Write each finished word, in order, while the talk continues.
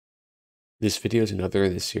This video is another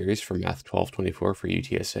in the series for Math 1224 for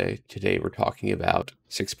UTSA. Today we're talking about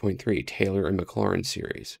 6.3 Taylor and Maclaurin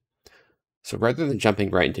series. So rather than jumping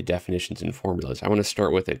right into definitions and formulas, I want to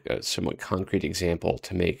start with a somewhat concrete example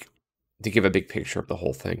to give a big picture of the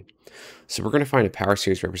whole thing. So we're going to find a power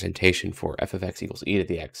series representation for f of x equals e to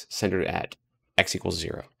the x centered at x equals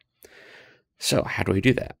 0. So how do we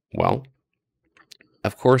do that? Well,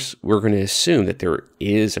 of course, we're going to assume that there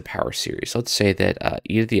is a power series. Let's say that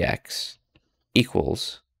e to the x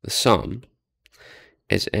equals the sum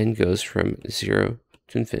as n goes from 0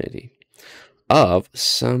 to infinity of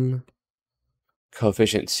some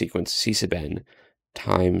coefficient sequence c sub n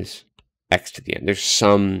times x to the n. There's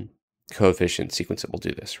some coefficient sequence that will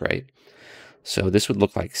do this, right? So this would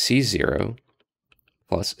look like c0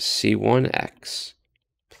 plus c1x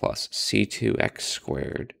plus c2x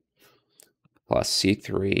squared plus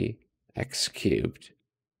c3x cubed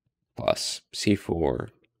plus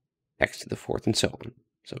c4 x to the fourth, and so on.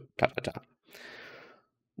 So dot, dot, dot.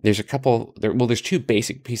 There's two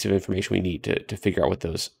basic pieces of information we need to figure out what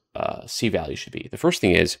those c values should be. The first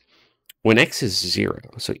thing is, when x is 0,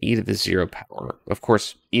 so e to the 0 power, of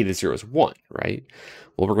course, e to the 0 is 1, right?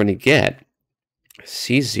 Well, we're going to get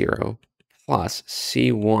c0 plus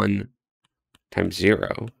c1 times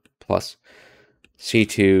 0 plus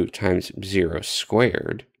c2 times 0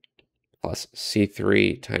 squared plus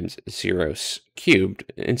c3 times 0 cubed,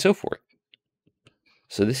 and so forth.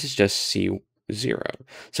 So this is just c0.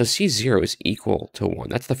 So c0 is equal to 1.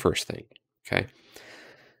 That's the first thing, okay?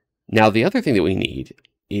 Now, the other thing that we need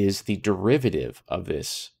is the derivative of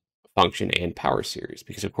this function and power series,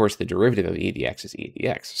 because, of course, the derivative of e to the x is e to the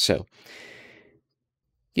x. So,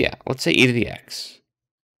 yeah, let's say e to the x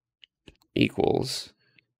equals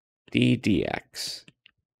d dx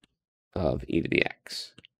of e to the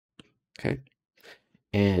x, okay?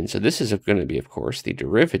 And so this is going to be, of course, the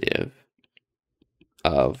derivative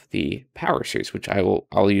of the power series, which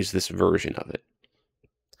I'll use this version of it.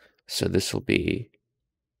 So this will be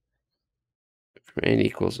from n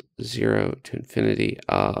equals 0 to infinity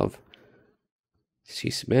of c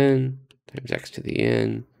sub n times x to the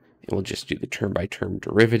n, and we'll just do the term-by-term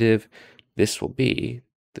derivative. This will be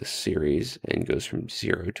the series n goes from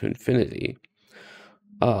 0 to infinity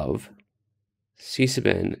of c sub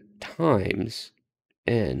n times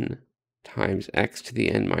x to the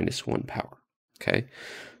n minus 1 power. Okay,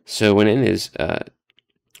 so when n is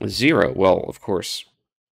 0, well, of course,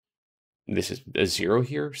 this is a 0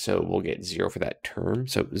 here, so we'll get 0 for that term.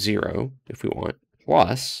 So 0, if we want,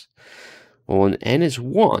 plus, well, when n is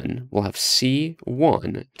 1, we'll have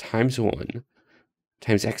c1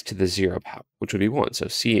 times x to the 0 power, which would be 1. So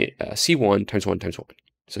c1 times 1 times 1.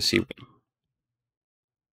 So c1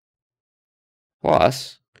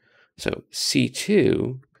 plus, so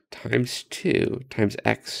c2 times 2 times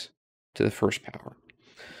x to the first power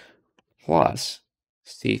plus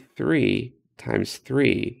c3 times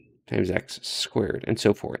 3 times x squared, and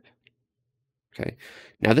so forth. Okay,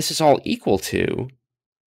 now this is all equal to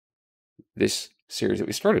this series that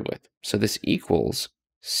we started with. So this equals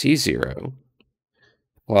c0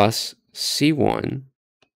 plus c1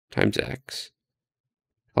 times x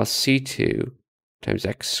plus c2 times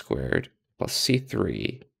x squared plus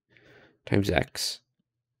c3 times x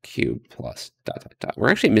cubed plus dot, dot, dot. We're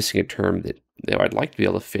actually missing a term that I'd like to be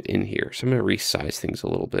able to fit in here. So I'm going to resize things a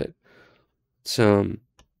little bit. So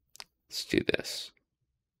let's do this.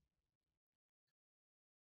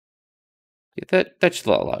 Yeah, that should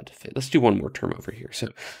allow it to fit. Let's do one more term over here. So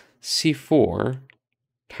c4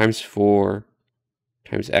 times 4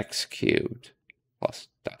 times x cubed plus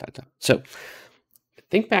dot, dot, dot. So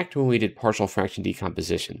think back to when we did partial fraction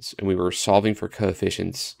decompositions and we were solving for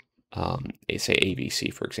coefficients, say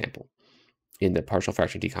ABC, for example, in the partial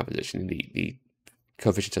fraction decomposition, the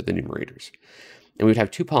coefficients of the numerators. And we'd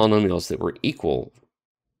have two polynomials that were equal.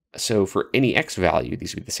 So for any x value,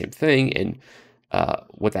 these would be the same thing. And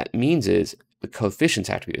what that means is the coefficients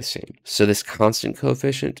have to be the same. So this constant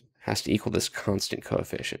coefficient has to equal this constant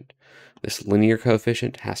coefficient. This linear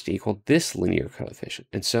coefficient has to equal this linear coefficient,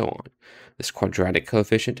 and so on. This quadratic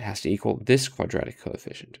coefficient has to equal this quadratic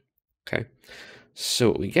coefficient. Okay? So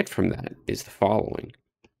what we get from that is the following.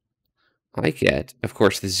 I get, of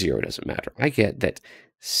course, the 0 doesn't matter. I get that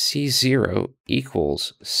c0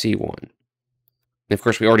 equals c1. And of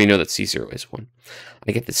course, we already know that c0 is 1.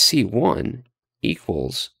 I get that c1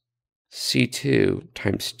 equals c2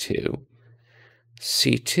 times 2.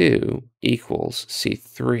 c2 equals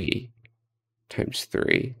c3 times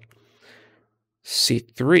 3.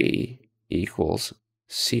 c3 equals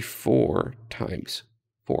c4 times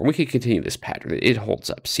 4. And we could continue this pattern. It holds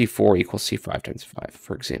up. c4 equals c5 times 5,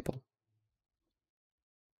 for example.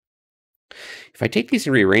 If I take these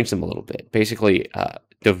and rearrange them a little bit, basically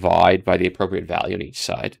divide by the appropriate value on each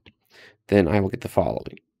side, then I will get the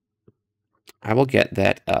following. I will get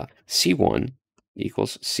that C1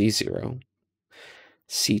 equals C0,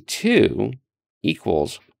 C2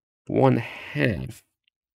 equals 1/2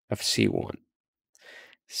 of C1,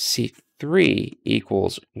 C3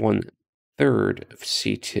 equals 1/3 of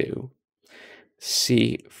C2,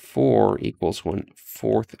 C4 equals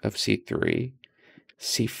 1/4 of C3,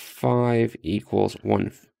 C5 equals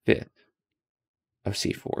 1/5 of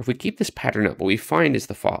C4. If we keep this pattern up, what we find is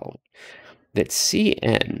the following, that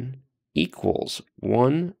Cn equals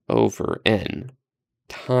 1 over n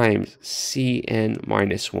times Cn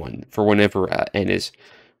minus 1 for whenever n is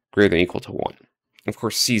greater than or equal to 1. Of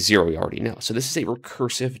course, C0 we already know. So this is a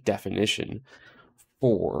recursive definition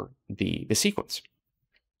for the sequence.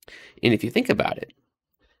 And if you think about it,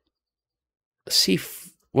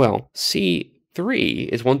 C3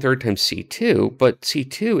 is 1/3 times C2, but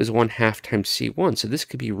C2 is 1/2 times C1. So this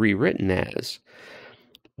could be rewritten as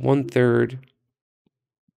 1/3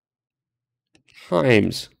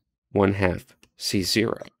 times 1/2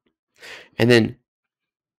 C0. And then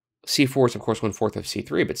C4 is, of course, 1/4 of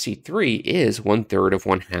C3, but C3 is 1/3 of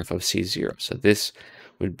 1/2 of C0. So this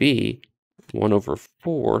would be 1 over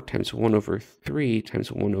 4 times 1 over 3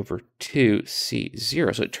 times 1 over 2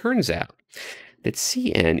 C0. So it turns out that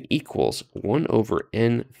Cn equals 1 over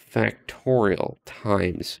n factorial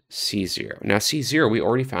times C0. Now C0 we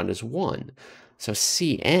already found is 1. So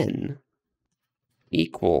Cn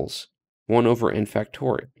equals 1 over n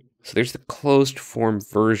factorial. So there's the closed form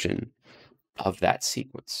version of that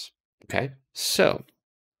sequence. Okay, so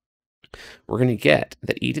we're going to get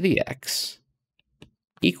that e to the x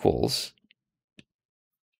equals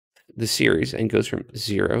the series and goes from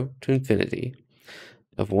 0 to infinity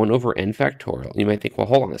of 1 over n factorial. You might think, well,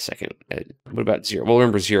 hold on a second. What about 0? Well,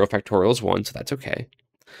 remember 0 factorial is 1, so that's okay.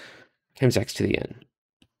 Times x to the n.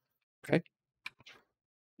 Okay.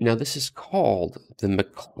 Now this is called the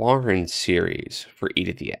Maclaurin series for e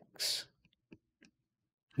to the x.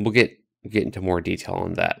 We'll get into more detail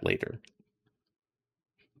on that later.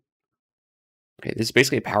 Okay, this is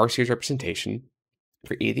basically a power series representation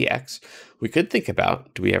for e to the x. We could think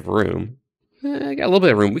about, do we have room? I got a little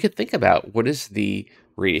bit of room. We could think about what is the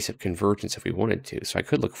radius of convergence if we wanted to. So I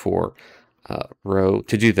could look for rho,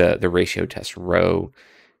 to do the ratio test, rho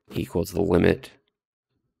equals the limit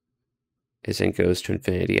as n goes to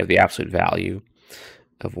infinity of the absolute value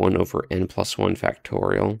of 1 over n plus 1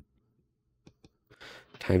 factorial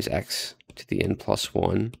times x to the n plus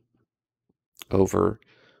 1 over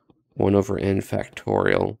 1 over n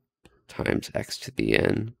factorial times x to the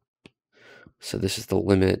n. So this is the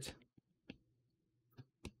limit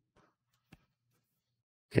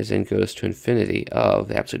as n goes to infinity of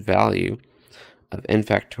the absolute value of n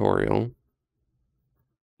factorial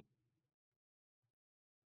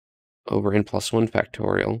over n plus 1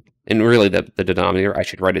 factorial. And really the denominator I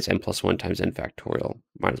should write as n plus 1 times n factorial.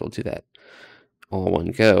 Might as well do that all in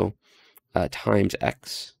one go. Times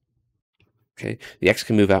x. Okay, the x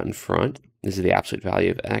can move out in front. This is the absolute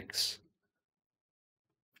value of x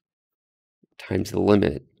times the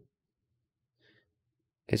limit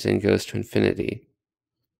as n goes to infinity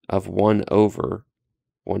of 1 over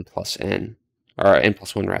 1 plus n, or n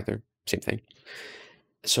plus 1 rather, same thing.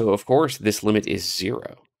 So of course this limit is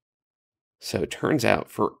 0. So it turns out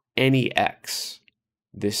for any x,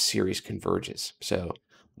 this series converges. So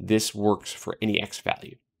this works for any x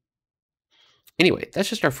value. Anyway, that's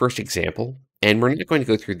just our first example, and we're not going to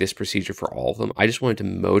go through this procedure for all of them. I just wanted to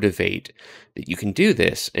motivate that you can do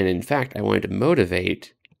this, and in fact, I wanted to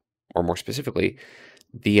motivate, or more specifically,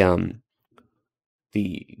 the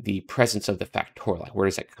presence of the factorial. Like, where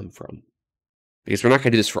does that come from? Because we're not going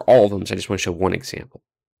to do this for all of them, so I just want to show one example.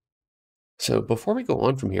 So before we go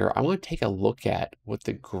on from here, I want to take a look at what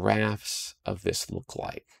the graphs of this look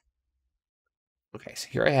like. Okay, so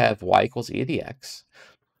here I have y equals e to the x,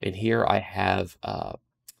 and here I have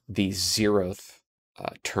the 0th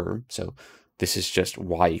term. So this is just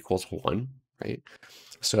y equals 1, right?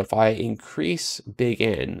 So if I increase big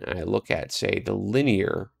N, and I look at, say, the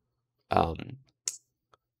linear up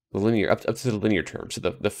to the linear term, so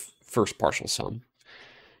the first partial sum,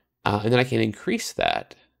 and then I can increase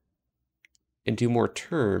that and do more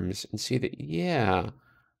terms and see that, yeah,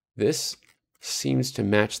 this seems to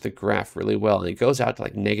match the graph really well. And it goes out to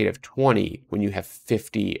like -20 when you have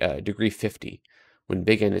 50, degree 50, when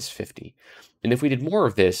big N is 50. And if we did more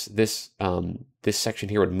of this, this section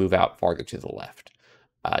here would move out farther to the left.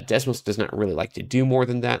 Desmos does not really like to do more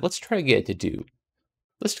than that. Let's try to get it to do,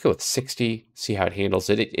 let's go with 60, see how it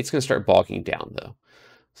handles it. It's going to start bogging down though.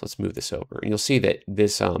 So let's move this over. And you'll see that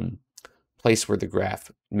this place where the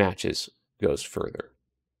graph matches goes further.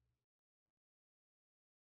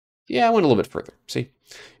 Yeah, I went a little bit further, see?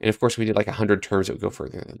 And of course, we did like 100 terms that would go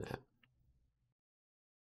further than that.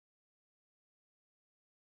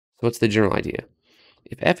 So what's the general idea?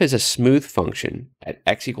 If f is a smooth function at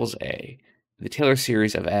x equals a, the Taylor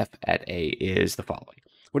series of f at a is the following.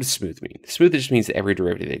 What does smooth mean? Smooth just means that every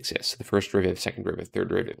derivative exists. The first derivative, second derivative, third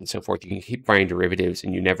derivative, and so forth. You can keep finding derivatives,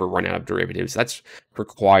 and you never run out of derivatives. That's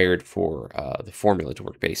required for the formula to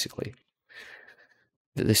work, basically.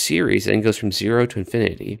 The series then goes from 0 to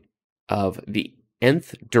infinity of the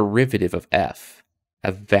nth derivative of f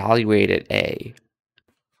evaluated at a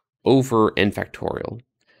over n factorial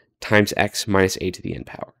times x minus a to the n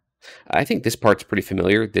power. I think this part's pretty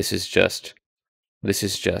familiar. This is just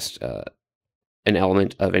an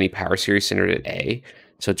element of any power series centered at a.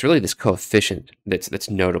 So it's really this coefficient that's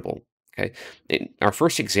notable. Okay. In our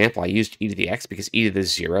first example, I used e to the x because e to the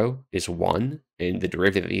 0 is 1, and the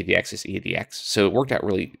derivative of e to the x is e to the x. So it worked out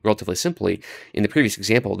relatively simply. In the previous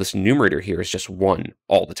example, this numerator here is just 1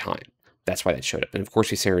 all the time. That's why that showed up. And of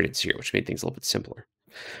course, we centered at 0, which made things a little bit simpler.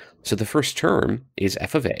 So the first term is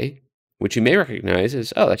f of a, which you may recognize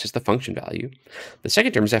as, oh, that's just the function value. The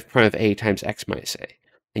second term is f prime of a times x minus a.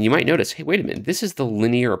 And you might notice, hey, wait a minute, this is the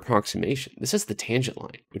linear approximation. This is the tangent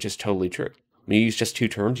line, which is totally true. When you use just two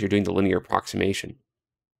terms, you're doing the linear approximation.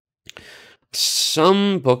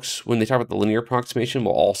 Some books, when they talk about the linear approximation,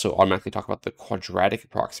 will also automatically talk about the quadratic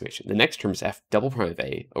approximation. The next term is f double prime of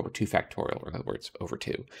a over 2 factorial, or in other words, over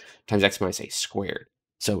 2, times x minus a squared.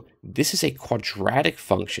 So this is a quadratic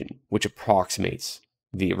function which approximates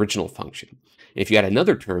the original function. If you add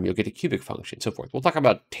another term, you'll get a cubic function, so forth. We'll talk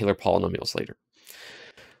about Taylor polynomials later.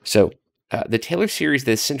 So the Taylor series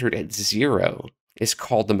that is centered at 0 is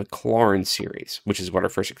called the Maclaurin series, which is what our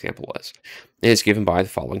first example was. And it's given by the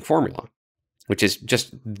following formula, which is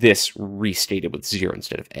just this restated with 0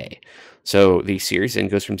 instead of a. So the series then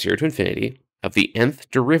goes from 0 to infinity of the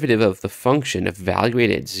nth derivative of the function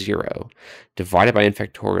evaluated at 0 divided by n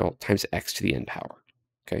factorial times x to the n power.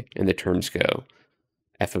 Okay, and the terms go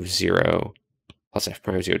f of 0 plus f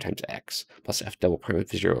prime of 0 times x plus f double prime of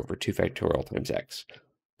 0 over 2 factorial times x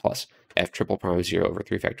plus f triple prime of 0 over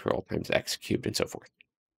 3 factorial times x cubed, and so forth.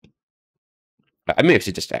 I may have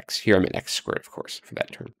said just x. Here I meant x squared, of course, for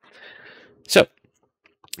that term. So,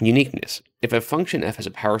 uniqueness. If a function f has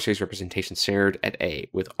a power series representation centered at a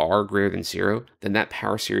with r greater than 0, then that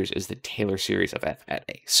power series is the Taylor series of f at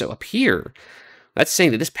a. So up here, that's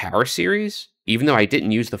saying that this power series, even though I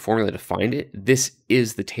didn't use the formula to find it, this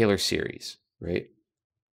is the Taylor series, right?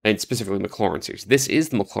 And specifically Maclaurin series. This is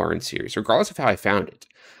the Maclaurin series, regardless of how I found it,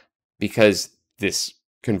 because this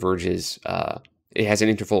converges, it has an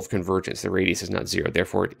interval of convergence. The radius is not 0,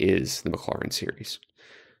 therefore it is the Maclaurin series.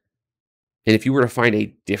 And if you were to find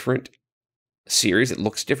a different series that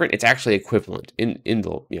looks different, it's actually equivalent in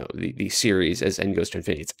the series as n goes to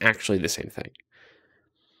infinity. It's actually the same thing.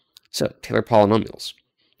 So Taylor polynomials,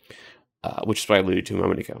 which is what I alluded to a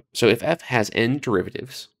moment ago. So if f has n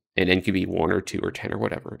derivatives, and n could be 1 or 2 or 10 or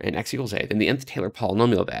whatever, and x equals a, then the nth Taylor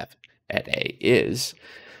polynomial of f at a is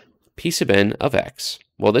p sub n of x.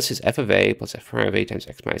 Well, this is f of a plus f prime of a times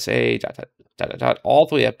x minus a, all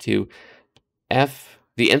the way up to f,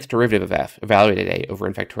 the nth derivative of f, evaluated at a over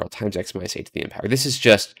n factorial times x minus a to the n power. This is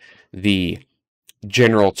just the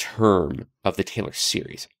general term of the Taylor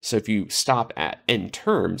series. So if you stop at n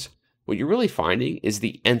terms, what you're really finding is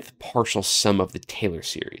the nth partial sum of the Taylor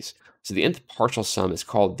series. So the nth partial sum is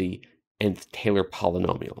called the nth Taylor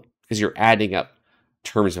polynomial because you're adding up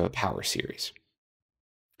terms of a power series.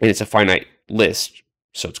 And it's a finite list,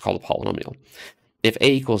 so it's called a polynomial. If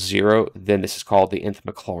a equals 0, then this is called the nth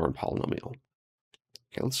Maclaurin polynomial.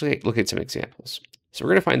 Okay, let's look at some examples. So we're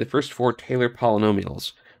going to find the first 4 Taylor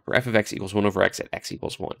polynomials where f of x equals 1 over x at x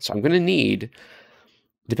equals 1. So I'm going to need,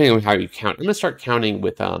 depending on how you count, I'm going to start counting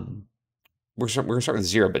with, we're going to start with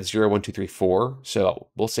 0, but 0, 1, 2, 3, 4. So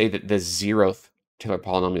we'll say that the 0th Taylor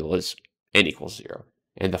polynomial is n equals 0.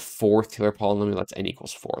 And the 4th Taylor polynomial, that's n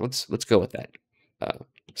equals 4. Let's go with that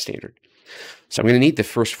standard. So I'm going to need the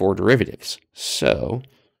first 4 derivatives. So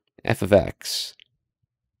f of x,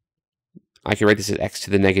 I can write this as x to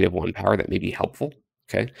the negative 1 power. That may be helpful.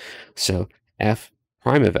 Okay, so f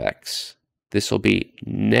prime of x, this will be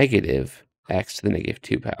negative x to the negative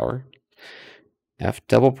 2 power. F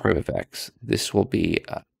double prime of x, this will be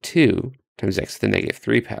 2 times x to the negative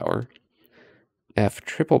 3 power. F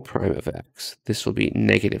triple prime of x, this will be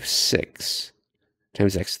negative 6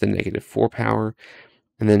 times x to the negative 4 power.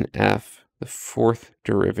 And then f, the 4th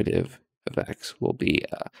derivative of x, will be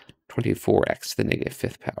 24x to the negative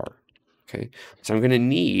 5th power. Okay, so I'm going to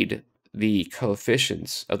need the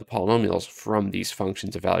coefficients of the polynomials from these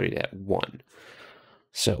functions evaluated at 1.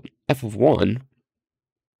 So f of 1,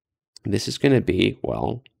 this is going to be,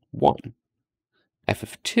 well, 1. F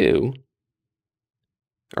of 2,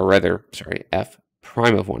 or rather, sorry, f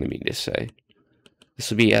prime of 1, I mean to say, this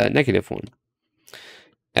will be a negative 1.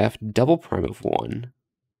 F double prime of 1,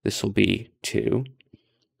 this will be 2.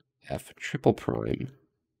 F triple prime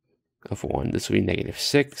of 1, this will be negative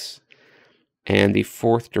 6. And the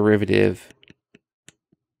fourth derivative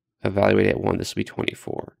evaluated at 1, this will be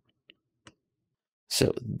 24.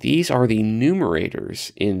 So these are the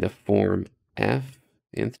numerators in the form f,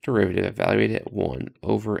 the nth derivative evaluated at 1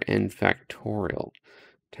 over n factorial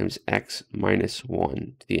times x minus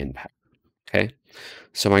 1 to the n power. Okay,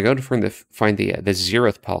 so am I going to find the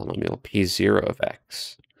 0th polynomial, p0 of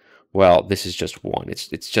x? Well, this is just 1.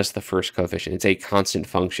 It's just the first coefficient. It's a constant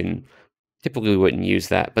function. Typically, we wouldn't use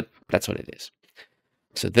that, but that's what it is.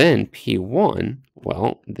 So then p1,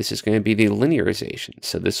 well, this is going to be the linearization.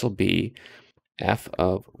 So this will be f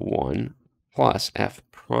of 1 plus f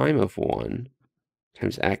prime of 1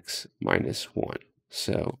 times x minus 1.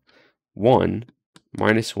 So 1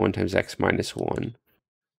 minus 1 times x minus 1,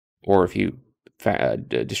 or if you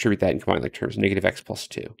distribute that in combined like terms, negative x plus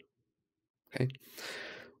 2. Okay.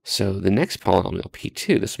 So the next polynomial,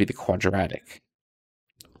 p2, this will be the quadratic.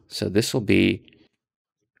 So this will be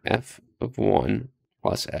f of 1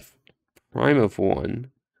 plus f prime of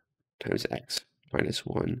 1 times x minus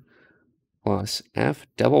 1 plus f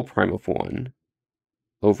double prime of 1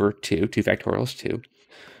 over 2 factorial is 2,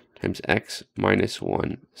 times x minus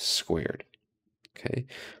 1 squared. Okay,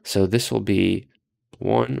 so this will be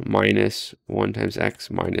 1 minus 1 times x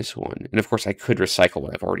minus 1. And of course, I could recycle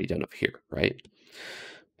what I've already done up here, right?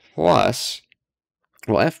 Plus,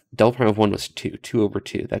 well, f double prime of 1 was 2 over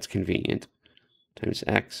 2. That's convenient. Times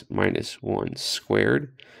x minus 1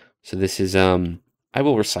 squared. So this is, I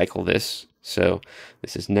will recycle this. So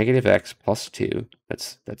this is negative x plus 2.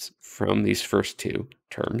 That's from these first two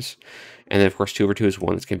terms. And then, of course, 2 over 2 is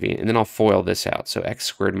 1. That's convenient. And then I'll FOIL this out. So x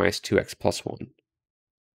squared minus 2x plus 1.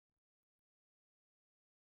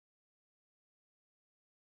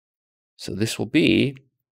 So this will be,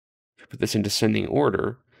 if we put this in descending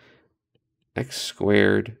order, x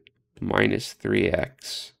squared minus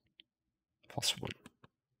 3x plus 1.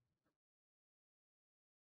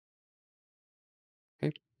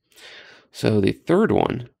 Okay. So the third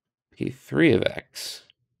one, p3 of x,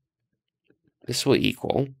 this will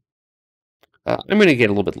equal, I'm going to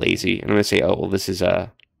get a little bit lazy. I'm going to say, oh, well, this is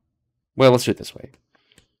well, let's do it this way.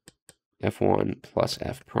 f1 plus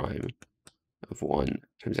f prime of 1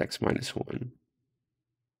 times x minus 1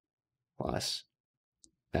 plus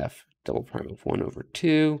f double prime of 1 over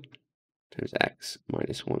 2 times x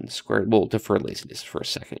minus 1 squared. We'll defer laziness for a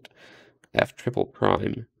second. F triple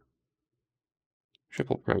prime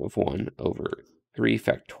of 1 over 3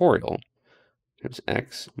 factorial times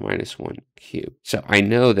x minus 1 cubed. So I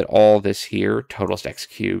know that all this here totals to x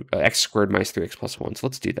cubed, x squared minus 3x plus 1. So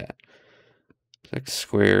let's do that. So x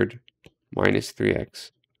squared minus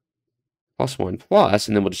 3x plus 1 plus,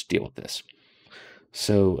 and then we'll just deal with this.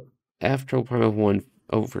 So f triple prime of 1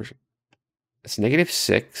 over, it's negative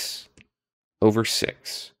 6 over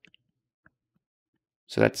 6.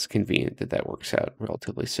 So that's convenient that that works out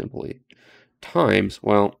relatively simply. Times,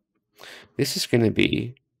 well, this is going to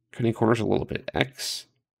be, cutting corners a little bit, x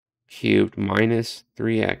cubed minus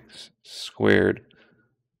 3x squared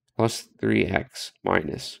plus 3x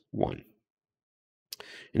minus 1.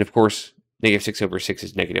 And of course, negative 6 over 6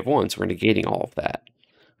 is negative 1, so we're negating all of that.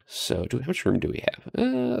 So how much room do we have?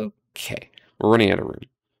 Okay, we're running out of room.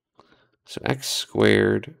 So x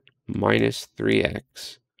squared minus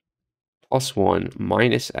 3x plus 1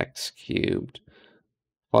 minus x cubed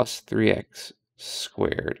plus 3x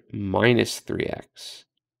squared minus 3x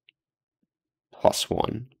plus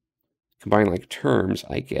 1. Combine like terms,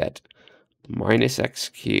 I get minus x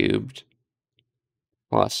cubed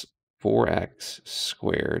plus 4x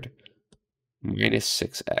squared minus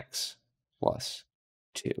 6x plus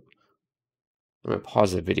 2. I'm going to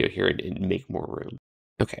pause the video here and make more room.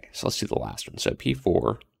 Okay, so let's do the last one. So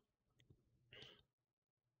P4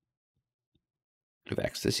 of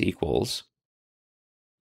x, this equals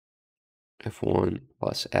f1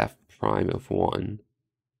 plus f prime of 1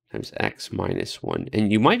 times x minus 1.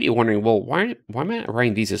 And you might be wondering, well, why am I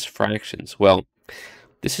writing these as fractions? Well,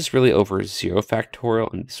 this is really over 0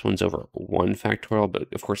 factorial, and this one's over 1 factorial,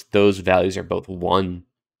 but of course those values are both 1,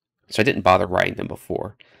 so I didn't bother writing them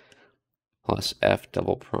before. Plus f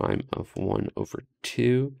double prime of 1 over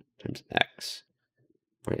 2 times x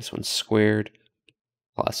minus 1 squared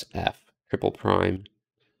plus f triple prime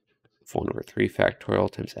of 1 over 3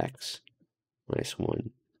 factorial times x minus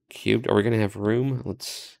 1 cubed. Are we going to have room?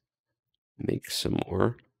 Let's make some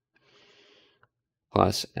more.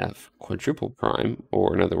 Plus f quadruple prime,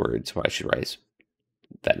 or in other words, I should write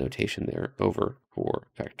that notation there, over 4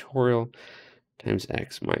 factorial times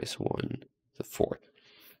x minus 1 to the 4th.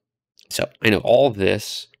 So I know all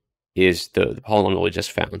this is the polynomial we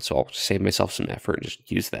just found, so I'll save myself some effort and just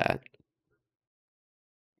use that.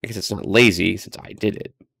 Because it's not lazy, since I did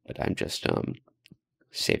it, but I'm just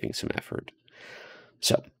saving some effort.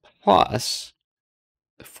 So plus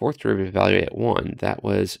the 4th derivative evaluated at 1, that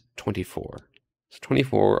was 24. So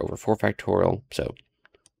 24 over 4 factorial, so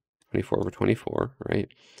 24 over 24, right?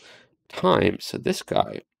 Times, so this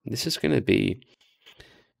guy, this is going to be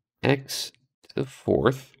x to the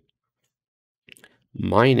 4th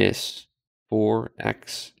minus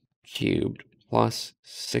 4x cubed plus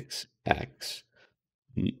 6x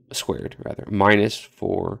squared, rather, minus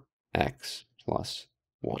 4x plus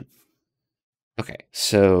 1. Okay,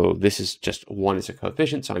 so this is just 1 as a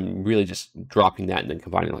coefficient, so I'm really just dropping that and then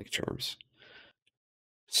combining like terms.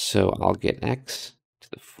 So I'll get x to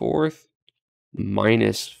the 4th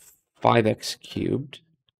minus 5x cubed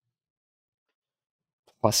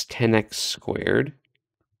plus 10x squared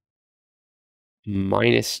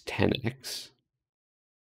minus 10x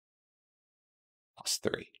plus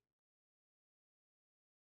 3.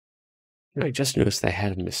 And I just noticed I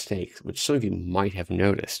had a mistake, which some of you might have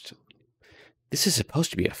noticed. This is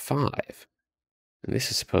supposed to be a 5, and this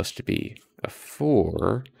is supposed to be a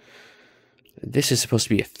 4. This is supposed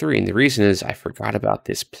to be a 3, and the reason is I forgot about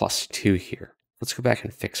this plus 2 here. Let's go back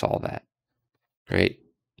and fix all that, right?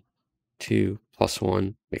 2 plus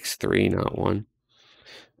 1 makes 3, not 1.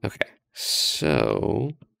 Okay,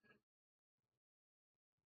 so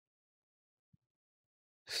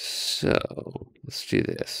let's do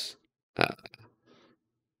this.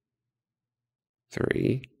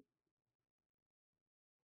 3,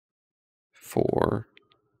 4,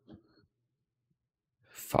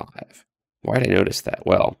 5. Why did I notice that?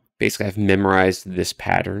 Well, basically I've memorized this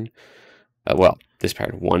pattern. This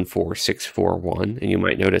pattern 1, 4, 6, 4, 1, and you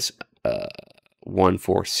might notice 1,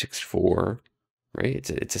 4, 6, 4, right?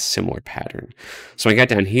 It's a similar pattern. So when I got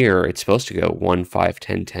down here, it's supposed to go 1, 5,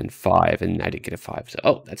 10, 10, 5, and I didn't get a 5. So,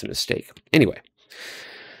 oh, that's a mistake. Anyway,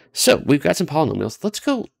 so we've got some polynomials. Let's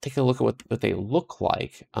go take a look at what they look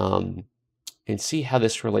like and see how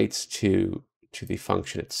this relates to the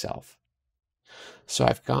function itself. So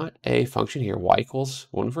I've got a function here, y equals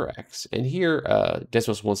 1 over x, and here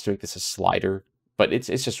Desmos wants to make this a slider, but it's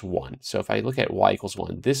just 1. So if I look at y equals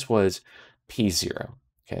 1, this was p0,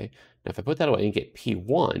 okay? Now if I put that away and get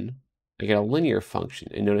p1, I get a linear function,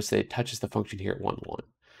 and notice that it touches the function here at 1, 1.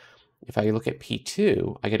 If I look at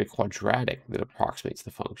p2, I get a quadratic that approximates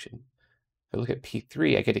the function. If I look at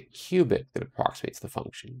p3, I get a cubic that approximates the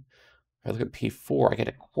function. If I look at P4, I get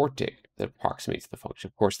a quartic that approximates the function.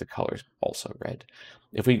 Of course, the color is also red.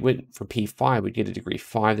 If we went for P5, we'd get a degree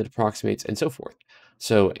 5 that approximates, and so forth.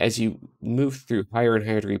 So as you move through higher and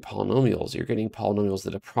higher degree polynomials, you're getting polynomials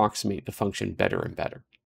that approximate the function better and better.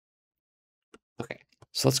 Okay,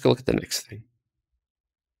 so let's go look at the next thing.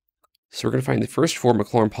 So we're going to find the first 4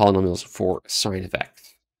 Maclaurin polynomials for sine of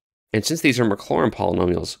x. And since these are Maclaurin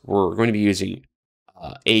polynomials, we're going to be using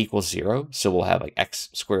a equals 0, so we'll have like x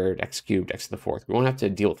squared, x cubed, x to the 4th. We won't have to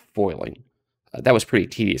deal with foiling. That was pretty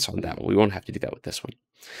tedious on that one. We won't have to do that with this one.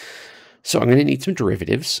 So I'm going to need some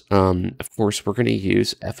derivatives. Of course, we're going to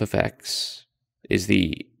use f of x is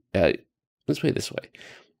the, let's put it this way.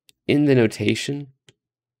 In the notation,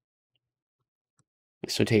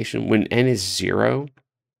 when n is 0,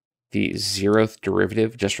 the 0th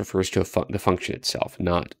derivative just refers to the function itself,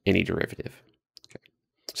 not any derivative.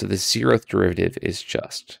 So the 0th derivative is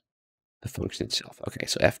just the function itself. Okay,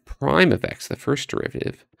 so f prime of x, the first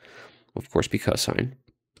derivative, will of course be cosine.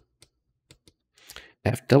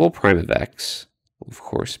 F double prime of x will of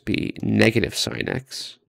course be negative sine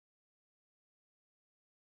x.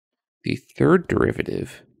 The third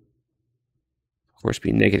derivative, of course,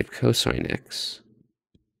 be negative cosine x.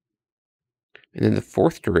 And then the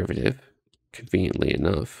fourth derivative, conveniently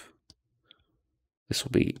enough, this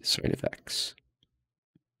will be sine of x.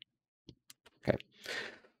 Okay,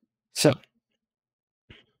 so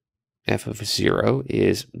f of 0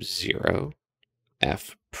 is 0.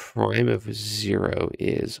 F prime of 0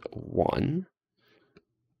 is 1.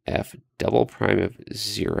 F double prime of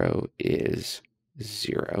 0 is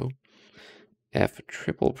 0. F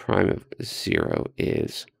triple prime of 0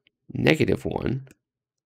 is negative 1.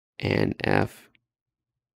 And f,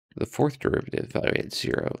 the fourth derivative, evaluated at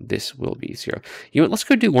 0, this will be 0. You know what, let's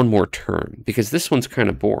go do one more term, because this one's kind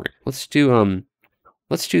of boring. Let's do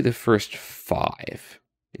Let's do the first 5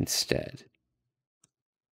 instead.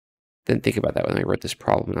 Then think about that when I wrote this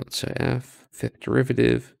problem out. So f, fifth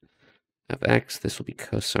derivative of x, this will be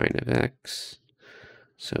cosine of x.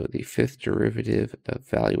 So the fifth derivative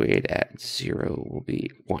evaluated at 0 will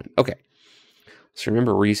be 1. Okay. So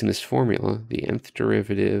remember, we're using this formula, the nth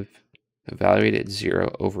derivative evaluated at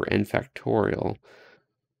 0 over n factorial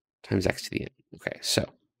times x to the n. Okay, so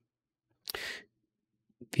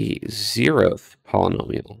the 0th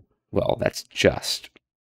polynomial, well, that's just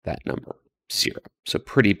that number, 0. So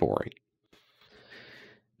pretty boring.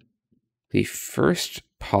 The first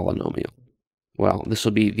polynomial, well, this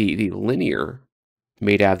will be the linear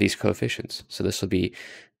made out of these coefficients. So this will be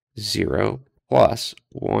 0 plus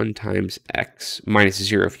 1 times x minus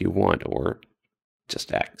 0 if you want, or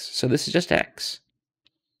just x. So this is just x.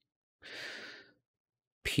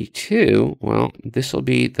 P2, well, this will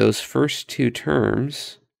be those first 2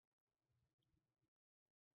 terms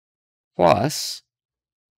plus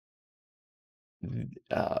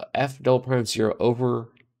f double prime 0 over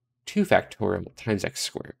 2 factorial times x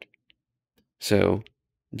squared. So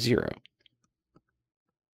 0.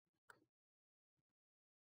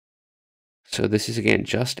 So this is, again,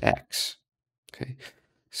 just x. Okay,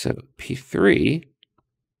 so P3,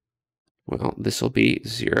 well, this will be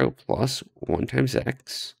 0 plus 1 times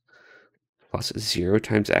x plus 0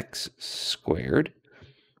 times x squared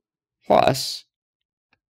plus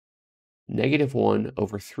negative 1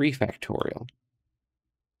 over 3 factorial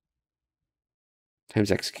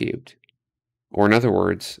times x cubed. Or in other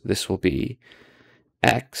words, this will be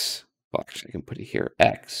x, well, actually I can put it here,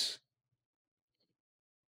 x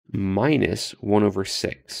minus 1 over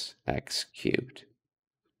 6 x cubed.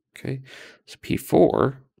 Okay, so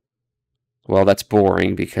P4, well, that's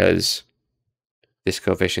boring because this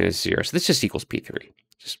coefficient is 0. So this just equals P3.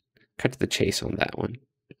 Just cut to the chase on that one.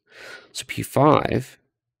 So P5,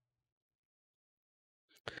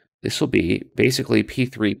 this will be basically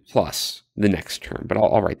P3 plus the next term, but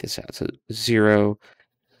I'll write this out. So 0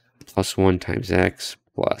 plus 1 times x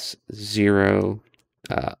plus 0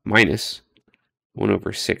 minus 1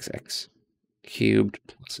 over 6x cubed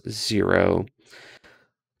plus 0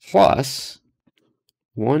 plus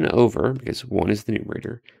 1 over, because 1 is the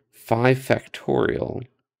numerator, 5 factorial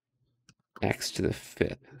x to the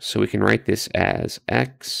 5th. So we can write this as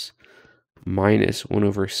x minus 1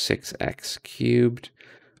 over 6x cubed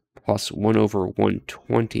plus 1 over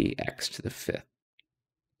 120x to the 5th.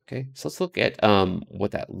 Okay, so let's look at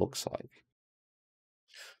what that looks like.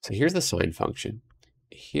 So here's the sine function.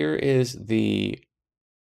 Here is the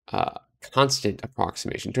constant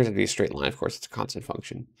approximation. It turns out to be a straight line, of course, it's a constant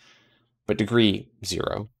function, but degree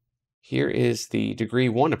 0. Here is the degree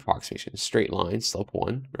 1 approximation, straight line, slope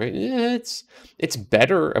 1, right? It's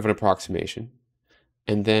better of an approximation.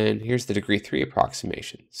 And then here's the degree 3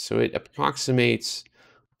 approximation. So it approximates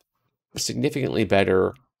significantly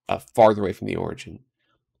better farther away from the origin.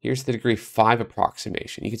 Here's the degree 5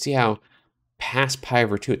 approximation. You can see how past pi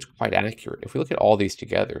over 2, it's quite accurate. If we look at all these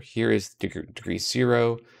together, here is degree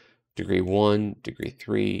 0, degree 1, degree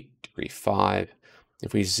 3, degree 5.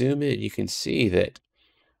 If we zoom in, you can see that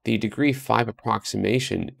the degree 5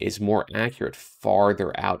 approximation is more accurate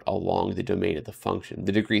farther out along the domain of the function.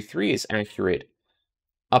 The degree 3 is accurate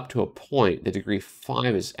up to a point. The degree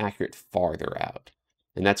 5 is accurate farther out.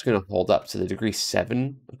 And that's going to hold up. So the degree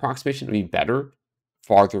 7 approximation will be better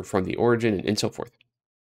farther from the origin and so forth.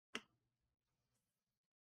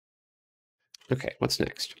 Okay, what's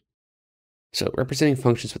next? So representing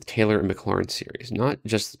functions with Taylor and Maclaurin series, not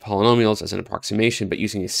just the polynomials as an approximation, but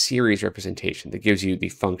using a series representation that gives you the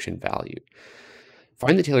function value.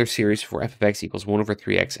 Find the Taylor series for f of x equals 1 over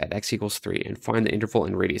 3x at x equals 3, and find the interval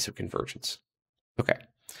and radius of convergence. Okay,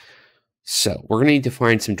 so we're going to need to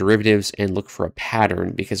find some derivatives and look for a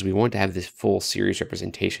pattern because we want to have this full series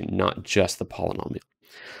representation, not just the polynomial.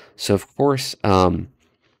 So of course,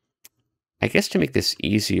 I guess to make this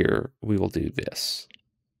easier, we will do this.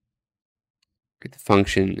 Get the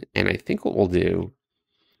function, and I think what we'll do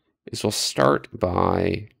is we'll start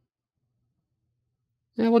by,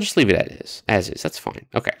 we'll just leave it as is, that's fine.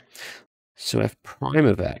 Okay, so f prime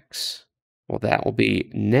of x, well, that will be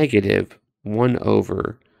negative 1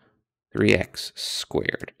 over 3x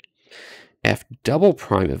squared. F double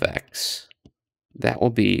prime of x, that will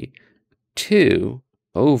be 2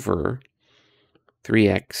 over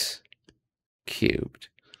 3x cubed.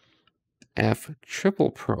 F triple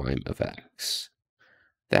prime of x,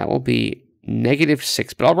 that will be negative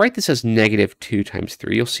 6, but I'll write this as negative 2 times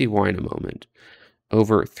 3. You'll see why in a moment.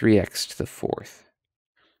 Over 3x to the 4th.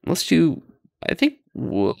 Let's do,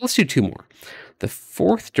 let's do 2 more. The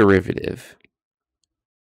 4th derivative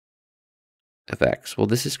of x. Well,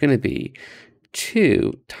 this is going to be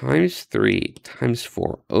 2 times 3 times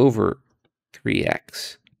 4 over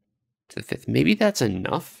 3x to the fifth. Maybe that's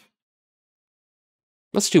enough.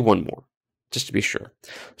 Let's do one more, just to be sure.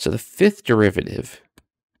 So the fifth derivative,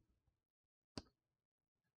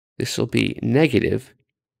 this will be negative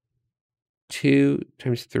 2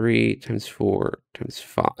 times 3 times 4 times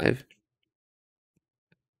 5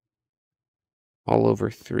 all over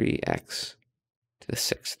 3x to the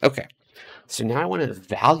sixth. Okay, so now I want to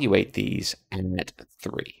evaluate these at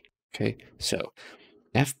 3. Okay, so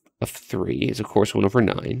f of 3 is, of course, 1 over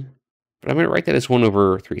 9, but I'm going to write that as 1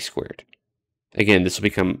 over 3 squared. Again, this will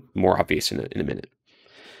become more obvious in a minute.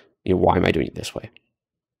 You know, why am I doing it this way?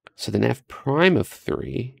 So then f prime of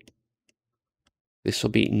 3, this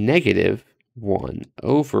will be negative 1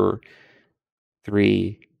 over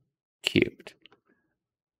 3 cubed.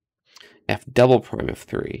 F double prime of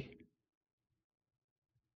 3.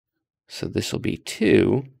 So this will be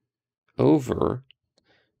 2 over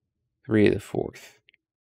 3 to the fourth.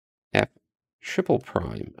 F triple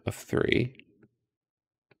prime of 3.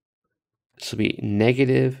 This will be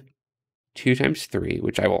negative 2 times 3,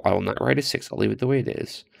 which I will not write as 6. I'll leave it the way it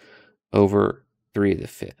is, over 3 to the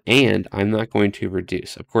fifth. And I'm not going to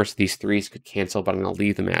reduce. Of course, these 3's could cancel, but I'm going to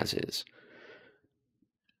leave them as is.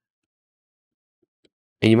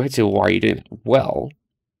 And you might say, well, why are you doing that? Well,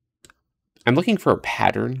 I'm looking for a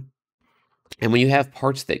pattern. And when you have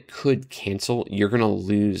parts that could cancel, you're going to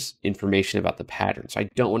lose information about the pattern. So I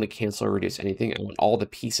don't want to cancel or reduce anything. I want all the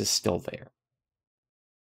pieces still there.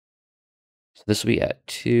 So this will be at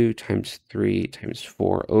 2 times 3 times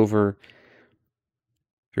 4 over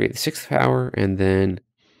 3 to the sixth power. And then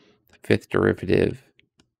the fifth derivative,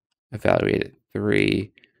 evaluate at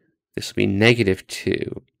 3. This will be negative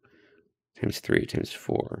 2 times 3 times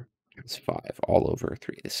 4 times 5 all over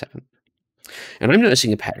 3 to the seventh. And I'm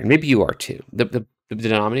noticing a pattern. Maybe you are too. The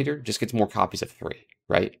denominator just gets more copies of 3,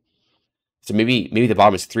 right? So maybe the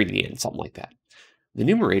bottom is 3 to the end, something like that. The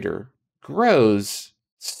numerator grows,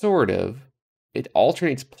 sort of. It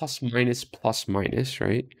alternates plus, minus,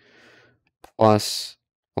 right? Plus,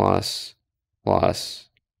 minus.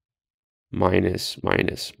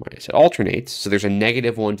 It alternates, so there's a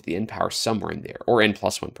negative 1 to the n power somewhere in there, or n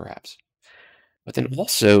plus 1 perhaps. But then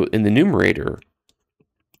also in the numerator,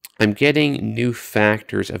 I'm getting new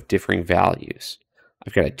factors of differing values.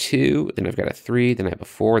 I've got a 2, then I've got a 3, then I have a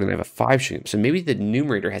 4, then I have a 5 showing up. So maybe the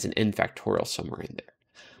numerator has an n factorial somewhere in there.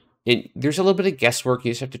 And there's a little bit of guesswork.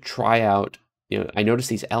 You just have to try out, I notice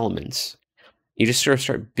these elements. You just sort of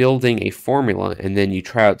start building a formula, and then you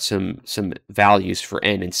try out some values for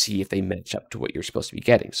n and see if they match up to what you're supposed to be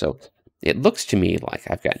getting. So it looks to me like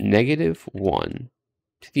I've got negative 1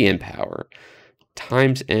 to the n power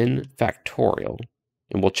times n factorial,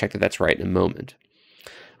 and we'll check that that's right in a moment,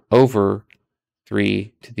 over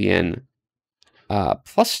 3 to the n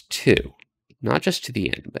plus 2. Not just to the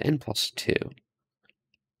n, but n plus 2.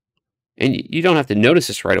 And you don't have to notice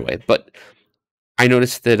this right away, but I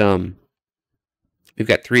noticed that we've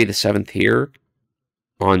got 3 to the seventh here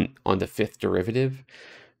on the fifth derivative,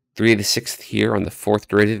 3 to the sixth here on the fourth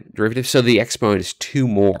derivative. So the exponent is 2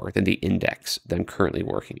 more than the index that I'm currently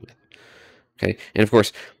working with. Okay, and of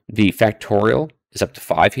course, the factorial is up to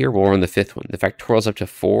 5 here. Well, we're on the fifth one. The factorial is up to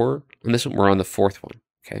 4 on this one. We're on the fourth one.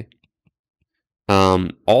 Okay.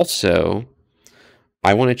 Also,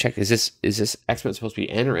 I want to check, is this exponent supposed to be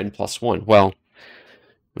n or n plus 1? Well,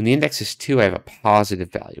 when the index is 2, I have a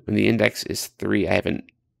positive value. When the index is 3, I have a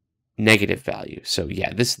negative value. So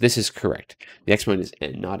yeah, this is correct. The exponent is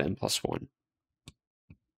n, not n plus 1.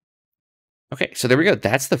 Okay, so there we go.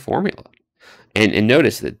 That's the formula. And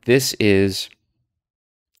notice that this is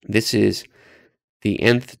the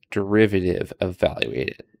nth derivative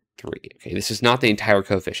evaluated at 3. Okay, this is not the entire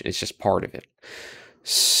coefficient. It's just part of it.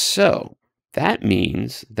 So that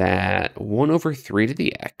means that 1 over 3 to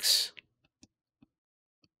the x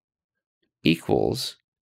equals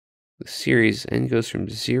the series n goes from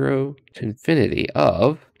 0 to infinity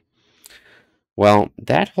of, well,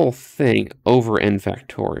 that whole thing over n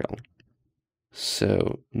factorial.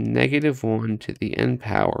 So negative 1 to the n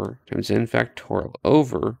power times n factorial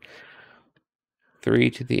over 3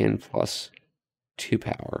 to the n plus 2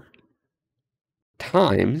 power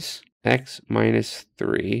times x minus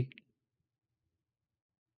 3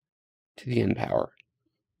 to the n power.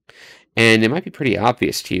 And it might be pretty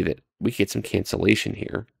obvious to you that we get some cancellation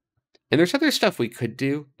here. And there's other stuff we could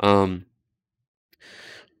do. Let's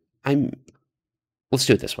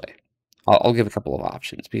do it this way. I'll give a couple of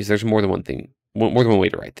options because there's more than one thing, more than one way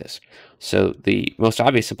to write this. So the most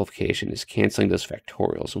obvious simplification is canceling those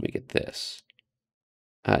factorials, and we get this.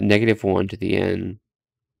 Negative 1 to the n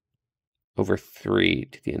over 3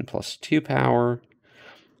 to the n plus 2 power,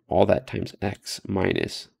 all that times x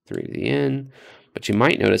minus 3 to the n. But you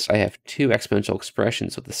might notice I have two exponential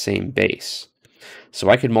expressions with the same base. So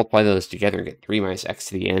I could multiply those together and get 3 minus x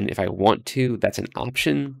to the n if I want to. That's an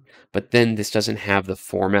option. But then this doesn't have the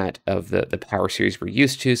format of the power series we're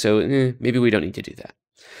used to, so maybe we don't need to do that.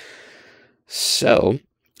 So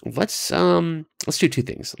let's do two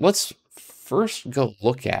things. Let's first go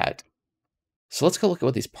look at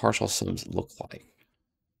what these partial sums look like.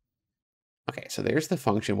 Okay, so there's the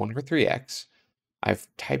function 1 over 3x. I've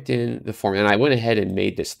typed in the formula, and I went ahead and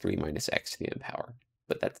made this 3 minus x to the n power,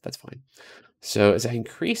 but that's fine. So as I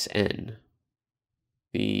increase n,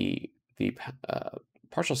 the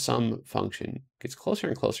partial sum function gets closer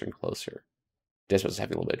and closer and closer. Desmos is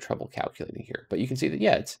having a little bit of trouble calculating here, but you can see that,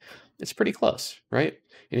 yeah, it's pretty close, right?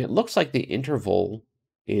 And it looks like the interval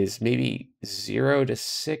is maybe 0 to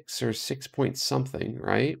 6 or 6 point something,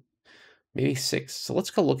 right? Maybe 6. So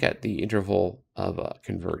let's go look at the interval of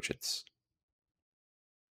convergence.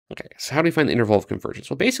 Okay, so how do we find the interval of convergence?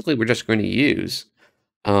 Well, basically, we're just going to use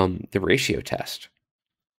the ratio test.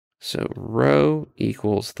 So rho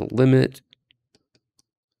equals the limit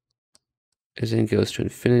as n goes to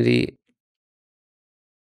infinity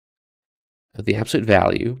of the absolute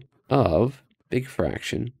value of big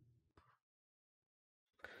fraction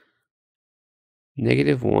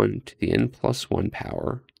 -1 to the n plus 1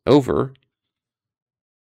 power over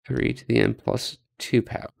 3 to the n plus 2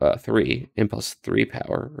 power, 3, n plus 3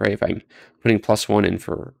 power, right? If I'm putting plus 1 in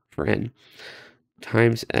for n,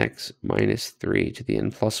 times x minus 3 to the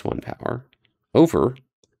n plus 1 power over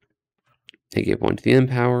 -1 to the n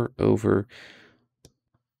power over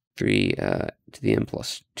 3 to the n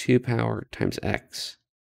plus 2 power times x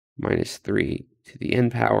minus 3 to the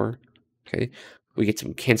n power. Okay, we get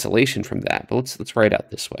some cancellation from that, but let's write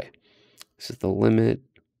out this way. This is the limit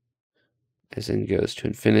as n goes to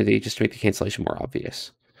infinity, just to make the cancellation more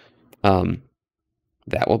obvious.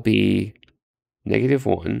 That will be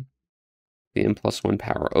 -1, the n plus 1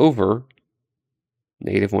 power over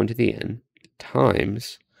 -1 to the n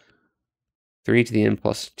times 3 to the n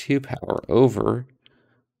plus 2 power over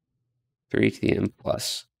 3 to the n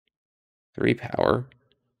plus 3 power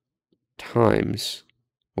times,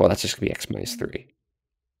 well, that's just going to be x minus 3.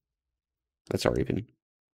 That's already been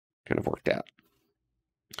kind of worked out.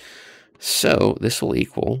 So this will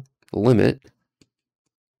equal the limit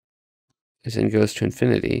as n goes to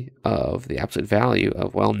infinity of the absolute value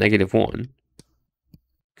of, well, -1.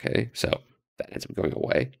 Okay, so that ends up going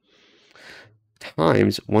away.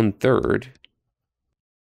 Times 1/3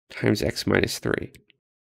 times x minus 3.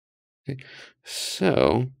 Okay,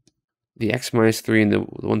 so the x minus 3 and the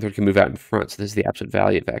 1/3 can move out in front. So this is the absolute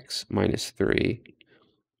value of x minus 3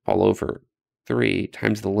 all over 3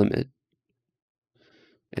 times the limit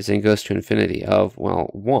as n goes to infinity of, well,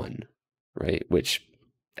 1, right? Which,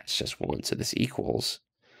 that's just 1. So this equals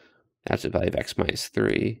the absolute value of x minus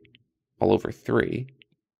 3 all over 3.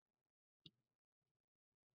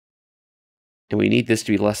 And we need this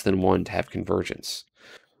to be less than 1 to have convergence.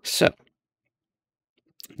 So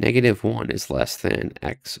 -1 is less than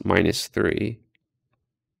x minus 3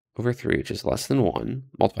 over 3, which is less than 1.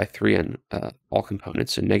 Multiply 3 on all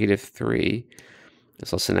components. So -3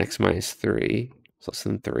 is less than x minus 3. It's less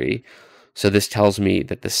than 3. So this tells me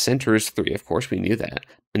that the center is 3. Of course, we knew that.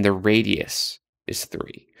 And the radius is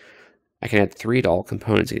 3. I can add 3 to all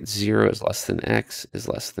components. I get 0 is less than x is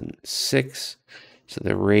less than 6. So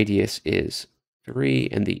the radius is 3,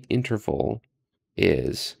 and the interval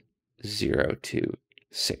is 0 to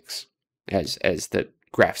 6, as the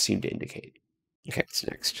graph seemed to indicate. Okay, what's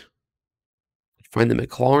next? Find the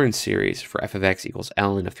Maclaurin series for f of x equals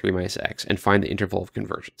ln of 3 minus x, and find the interval of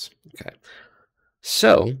convergence. Okay,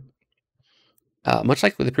 so much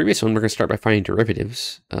like with the previous one, we're going to start by finding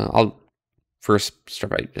derivatives. I'll first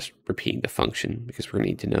start by just repeating the function, because we're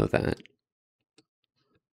going to need to know that.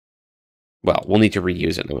 Well, we'll need to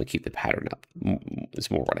reuse it, and I want to keep the pattern up, is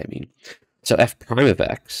more what I mean. So f prime of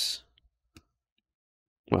x,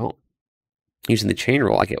 well, using the chain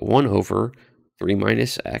rule, I get 1 over 3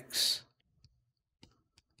 minus x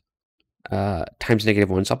times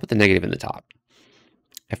 -1, so I'll put the negative in the top.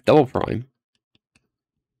 F double prime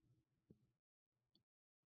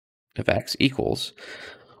of x equals,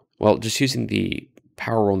 well, just using the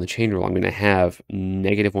power rule and the chain rule, I'm going to have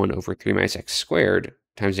 -1 over 3 minus x squared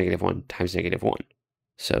times -1 times -1.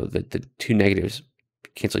 So the two negatives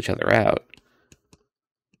cancel each other out.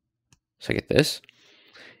 So I get this.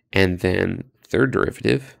 And then third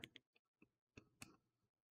derivative,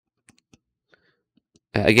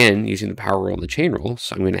 again, using the power rule and the chain rule.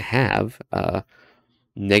 So I'm going to have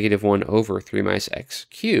 -1 over 3 minus x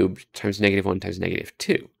cubed times -1 times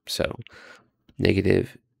 -2. So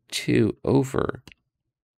 -2 over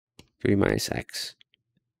 3 minus x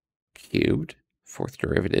cubed, fourth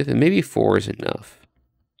derivative, and maybe 4 is enough.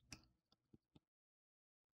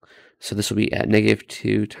 So this will be at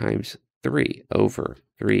 -2 times 3 over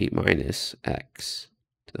 3 minus x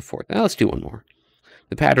to the fourth. Now let's do one more.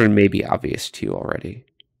 The pattern may be obvious to you already.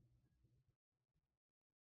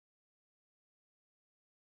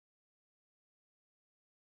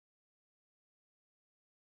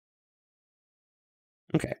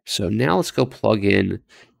 Okay, so now let's go plug in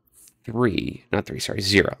 0.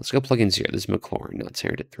 Let's go plug in 0. This is Maclaurin, not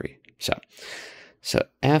standard 3. So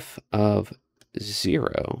f of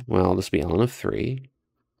 0, well, this will be ln of 3.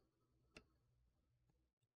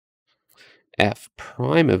 F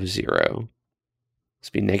prime of 0,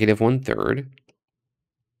 this will be -1/3.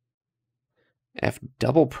 F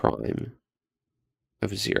double prime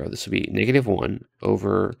of 0, this will be -1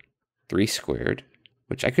 over 3 squared,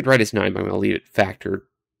 which I could write as 9, but I'm going to leave it factored,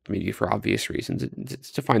 maybe for obvious reasons.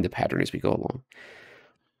 It's to find the pattern as we go along.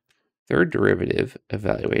 Third derivative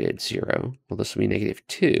evaluated at 0, well, this will be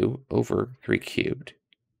 -2 over 3 cubed.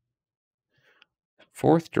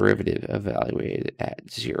 Fourth derivative evaluated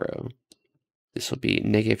at 0, this will be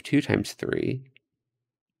 -2 times 3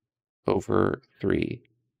 over 3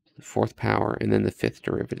 to the fourth power, and then the fifth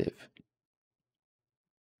derivative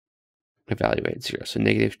evaluated at 0. So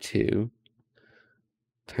 -2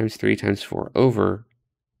 times 3 times 4 over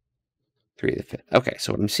 3 to the fifth. Okay,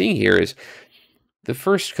 so what I'm seeing here is the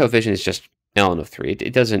first coefficient is just ln of 3.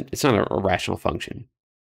 It's not a rational function,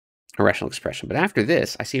 a rational expression. But after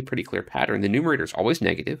this, I see a pretty clear pattern. The numerator is always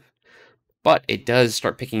negative, but it does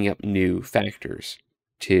start picking up new factors,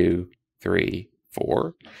 2, 3,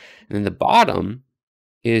 4. And then the bottom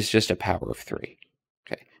is just a power of 3.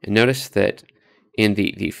 Okay, and notice that in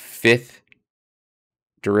the fifth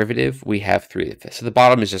derivative, we have 3 to the fifth. So the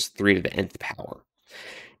bottom is just 3 to the nth power.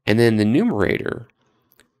 And then the numerator,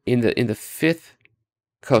 in the fifth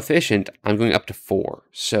coefficient, I'm going up to 4.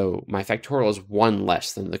 So my factorial is 1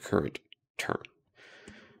 less than the current term.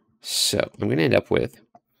 So I'm going to end up with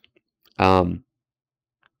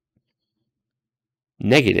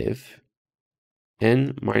negative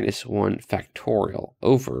n minus 1 factorial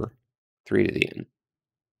over 3 to the n.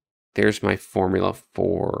 There's my formula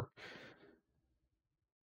for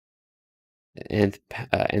nth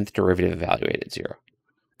derivative evaluated at 0.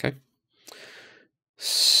 Okay.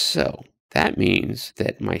 So that means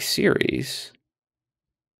that my series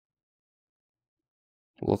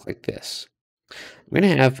will look like this. I'm going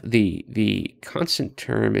to have the constant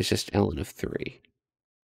term is just ln of 3.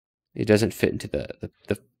 It doesn't fit into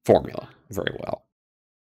the formula very well.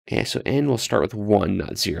 And so n will start with 1,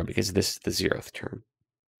 not 0, because this is the 0th term.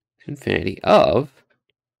 Infinity of,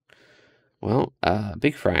 well,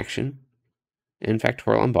 big fraction, n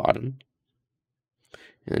factorial on bottom,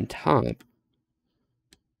 and then top,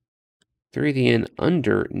 3 to the n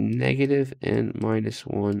under negative n minus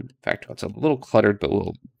 1 factorial. It's a little cluttered, but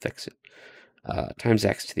we'll fix it. Times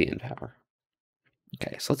x to the n power.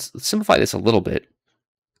 Okay, so let's simplify this a little bit.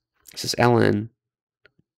 This is ln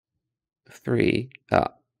of 3.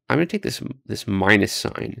 I'm going to take this minus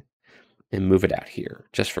sign and move it out here,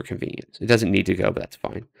 just for convenience. It doesn't need to go, but that's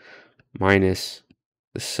fine. Minus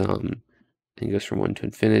the sum, and it goes from 1 to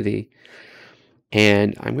infinity.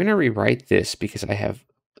 And I'm going to rewrite this because I have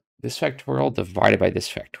this factorial divided by this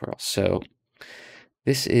factorial. So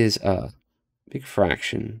this is a big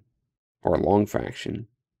fraction, or a long fraction,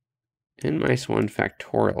 n minus 1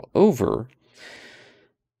 factorial over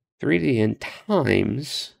 3 to the n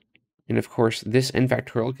times, and of course this n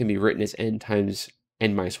factorial can be written as n times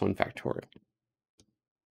n minus 1 factorial.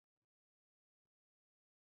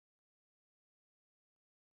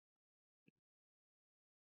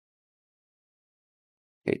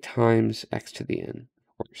 Okay, times x to the n,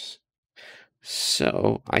 of course.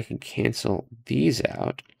 So I can cancel these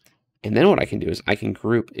out, and then what I can do is I can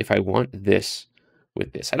group, if I want this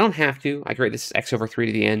with this. I don't have to. I can write this as x over 3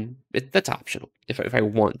 to the n. That's optional if I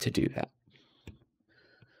want to do that.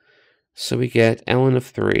 So we get ln of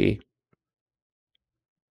 3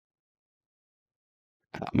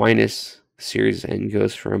 minus series n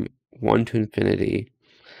goes from 1 to infinity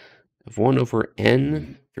of 1 over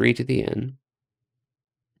n 3 to the n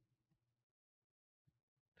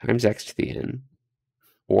times x to the n,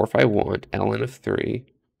 or if I want, ln of 3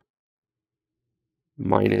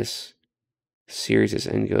 minus series as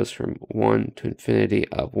n goes from 1 to infinity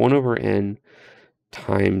of 1 over n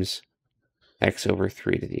times x over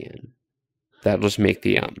 3 to the n. That'll just make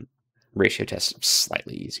the ratio test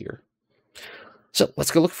slightly easier. So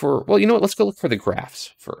let's go look for, well, you know what? Let's go look for the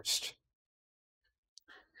graphs first.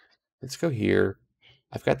 Let's go here.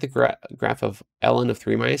 I've got the graph of ln of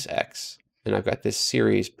 3 minus x, and I've got this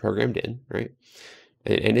series programmed in, right?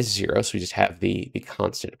 And n is 0, so we just have the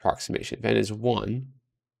constant approximation. If n is 1,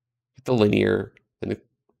 the linear, then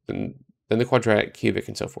the quadratic, cubic,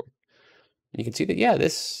 and so forth. And you can see that, yeah,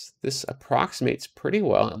 this approximates pretty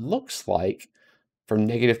well. It looks like from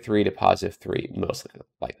 -3 to +3, mostly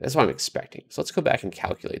like that's what I'm expecting. So let's go back and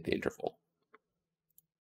calculate the interval.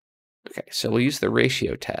 Okay, so we'll use the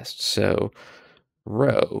ratio test. So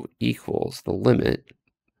rho equals the limit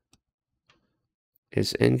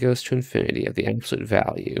as n goes to infinity of the absolute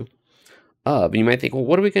value of, and you might think, well,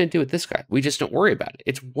 what are we going to do with this guy? We just don't worry about it.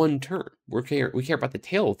 It's one term. We care about the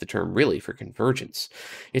tail of the term, really, for convergence.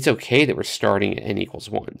 It's okay that we're starting at n equals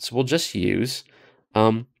 1. So we'll just use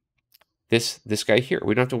this guy here.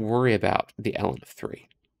 We don't have to worry about the ln of 3.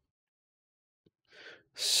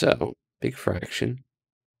 So big fraction,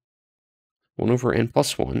 1 over n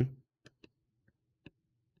plus 1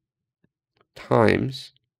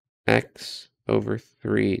 times x over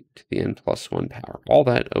 3 to the n plus 1 power. All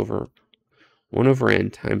that over 1 over n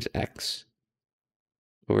times x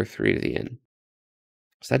over 3 to the n.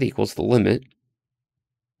 So that equals the limit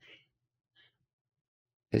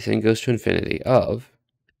as n goes to infinity of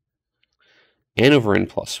n over n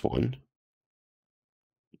plus 1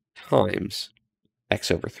 times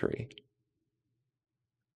x over 3.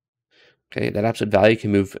 Okay, that absolute value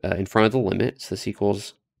can move in front of the limit, so this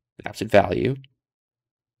equals the absolute value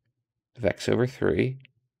of x over 3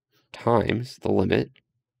 times the limit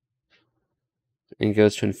n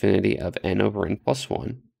goes to infinity of n over n plus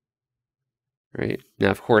 1. Right?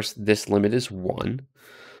 Now, of course, this limit is 1,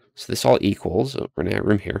 so this all equals, we're going to have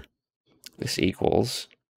room here, this equals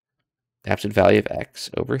the absolute value of x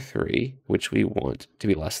over 3, which we want to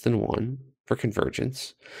be less than 1 for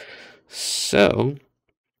convergence. So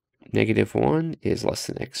 -1 is less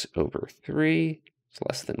than x over 3. It's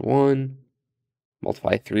less than 1.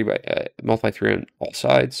 Multiply 3 on all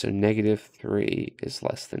sides. So -3 is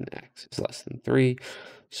less than x is less than 3.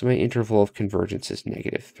 So my interval of convergence is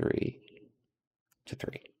 -3 to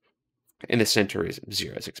 3. And the center is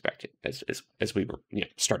 0 as expected, as we were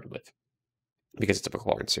started with, because it's a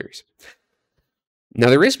Maclaurin series. Now,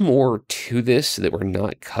 there is more to this that we're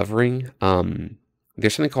not covering.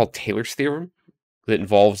 There's something called Taylor's theorem that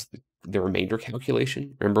involves the remainder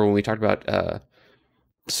calculation. Remember when we talked about,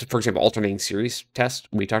 so for example, alternating series test,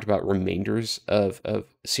 we talked about remainders of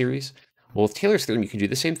series. Well, with Taylor's theorem, you can do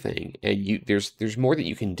the same thing, and there's more that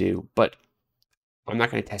you can do, but I'm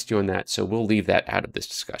not going to test you on that, so we'll leave that out of this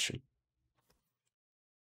discussion.